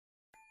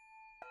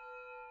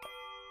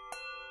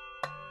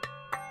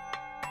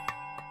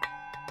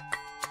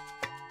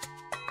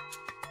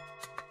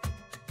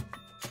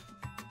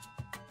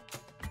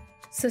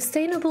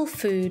Sustainable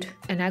food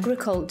and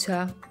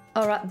agriculture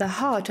are at the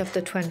heart of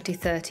the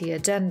 2030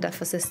 Agenda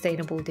for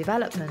Sustainable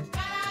Development.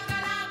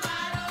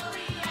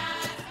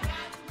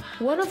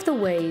 One of the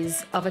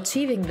ways of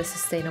achieving the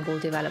Sustainable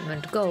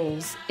Development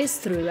Goals is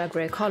through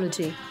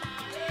agroecology.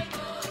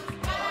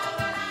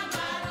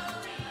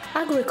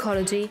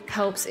 Agroecology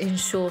helps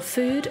ensure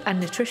food and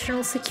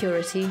nutritional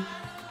security,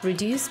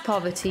 reduce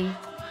poverty,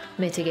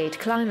 mitigate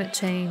climate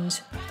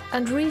change,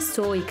 and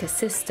restore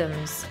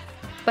ecosystems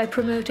by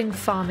promoting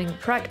farming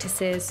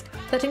practices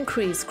that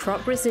increase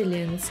crop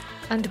resilience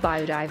and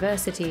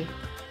biodiversity,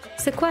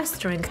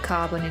 sequestering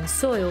carbon in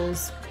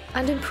soils,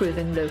 and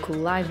improving local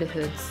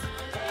livelihoods.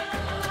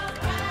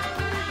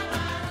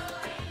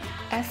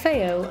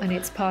 FAO and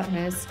its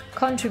partners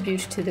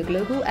contribute to the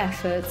global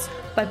efforts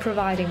by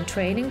providing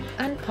training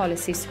and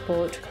policy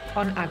support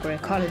on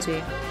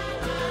agroecology.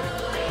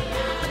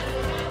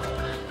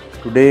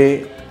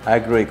 Today,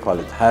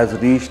 Agroecology has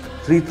reached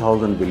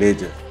 3,000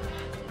 villages.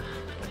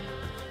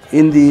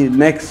 In the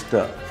next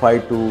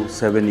 5 to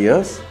 7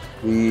 years,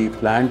 we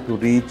plan to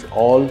reach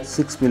all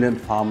 6 million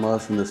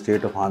farmers in the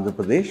state of Andhra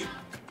Pradesh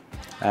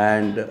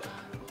and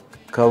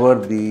cover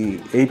the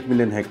 8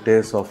 million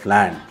hectares of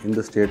land in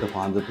the state of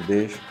Andhra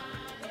Pradesh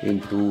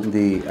into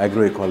the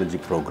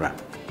agroecology program.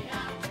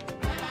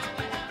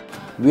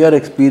 We are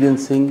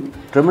experiencing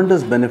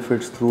tremendous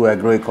benefits through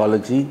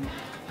agroecology,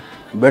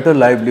 better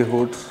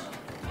livelihoods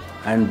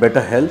and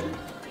better health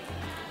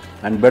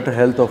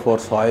of our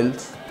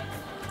soils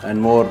and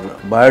more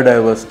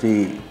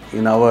biodiversity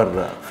in our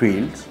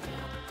fields.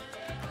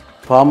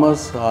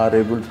 Farmers are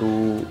able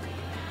to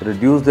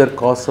reduce their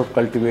costs of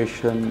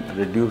cultivation,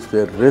 reduce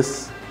their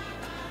risks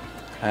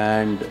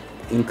and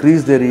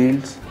increase their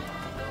yields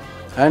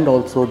and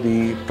also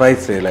the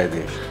price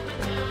realization.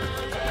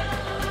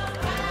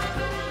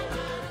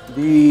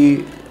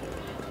 The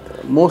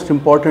most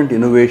important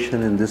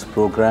innovation in this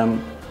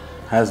program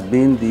has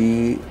been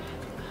the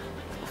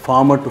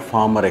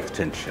farmer-to-farmer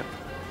extension.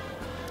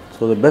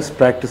 So the best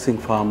practicing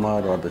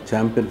farmer or the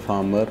champion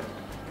farmer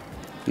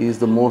is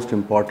the most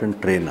important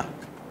trainer.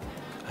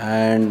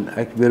 And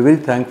we are very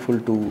thankful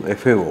to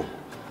FAO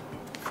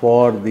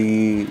for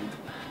the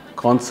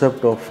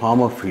concept of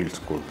farmer field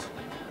schools.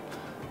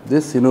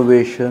 This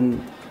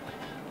innovation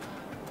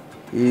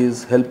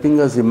is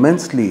helping us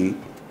immensely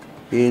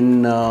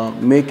in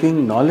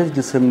making knowledge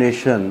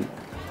dissemination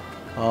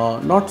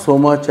not so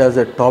much as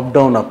a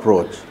top-down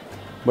approach,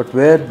 but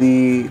where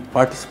the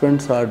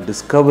participants are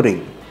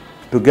discovering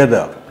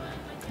together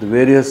the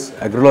various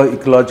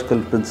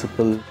agroecological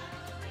principles.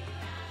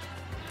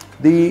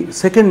 The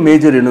second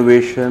major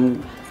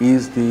innovation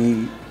is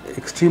the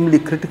extremely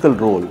critical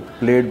role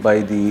played by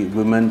the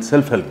women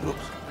self-help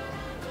groups.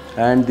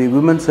 And the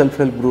women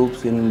self-help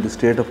groups in the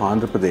state of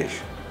Andhra Pradesh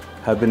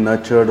have been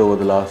nurtured over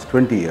the last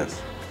 20 years.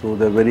 So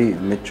they are very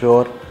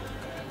mature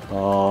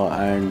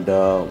and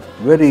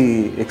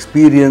very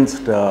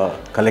experienced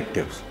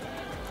collectives.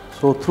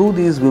 So through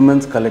these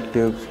women's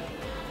collectives,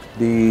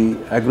 the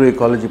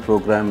agroecology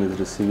program is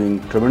receiving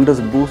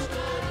tremendous boost.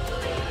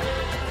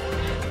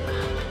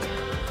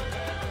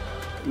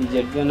 ఈ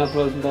జడ్జన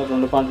ప్రోత్సహించిన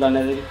రెండు పంటలు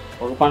అనేది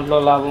ఒక పంటలో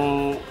లాభం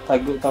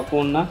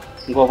తక్కువ ఉన్నా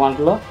ఇంకో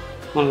పంటలో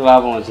మనకు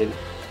లాభం వచ్చేది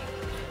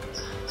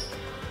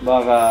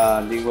బాగా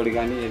దిగుబడి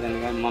కానీ ఏదైనా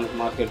కానీ మనకు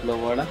మార్కెట్లో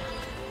కూడా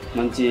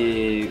మంచి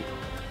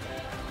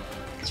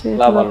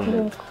లాభాలు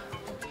ఉన్నాయి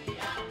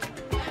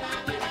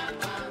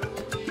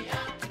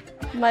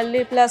మళ్ళీ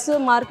ప్లస్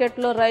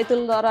మార్కెట్లో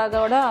రైతుల ద్వారా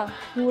కూడా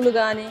పూలు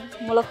కానీ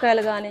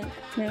ములక్కాయలు కానీ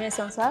మేము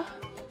వేసాం సార్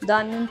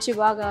దాని నుంచి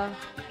బాగా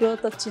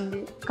గ్రోత్ వచ్చింది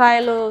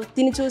కాయలు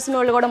తిని చూసిన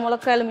వాళ్ళు కూడా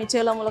ములక్కాయలు మీ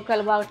చేలో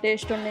ములక్కాయలు బాగా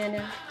టేస్ట్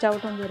ఉన్నాయని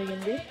చెప్పడం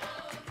జరిగింది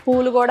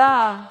పూలు కూడా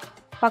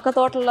పక్క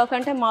తోటల్లో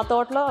కంటే మా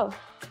తోటలో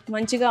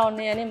మంచిగా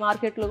ఉన్నాయని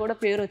మార్కెట్లో కూడా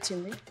పేరు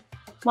వచ్చింది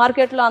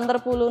మార్కెట్లో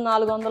అందరి పూలు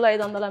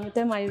 400-500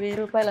 అమ్మితే మా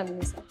 1000 రూపాయలు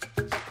అమ్మింది sir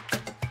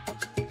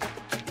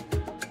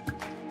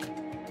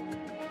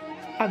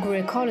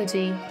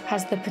Agroecology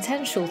has the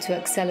potential to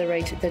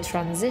accelerate the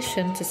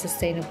transition to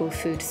sustainable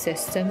food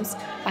systems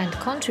and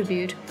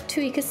contribute to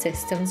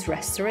ecosystems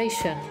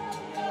restoration.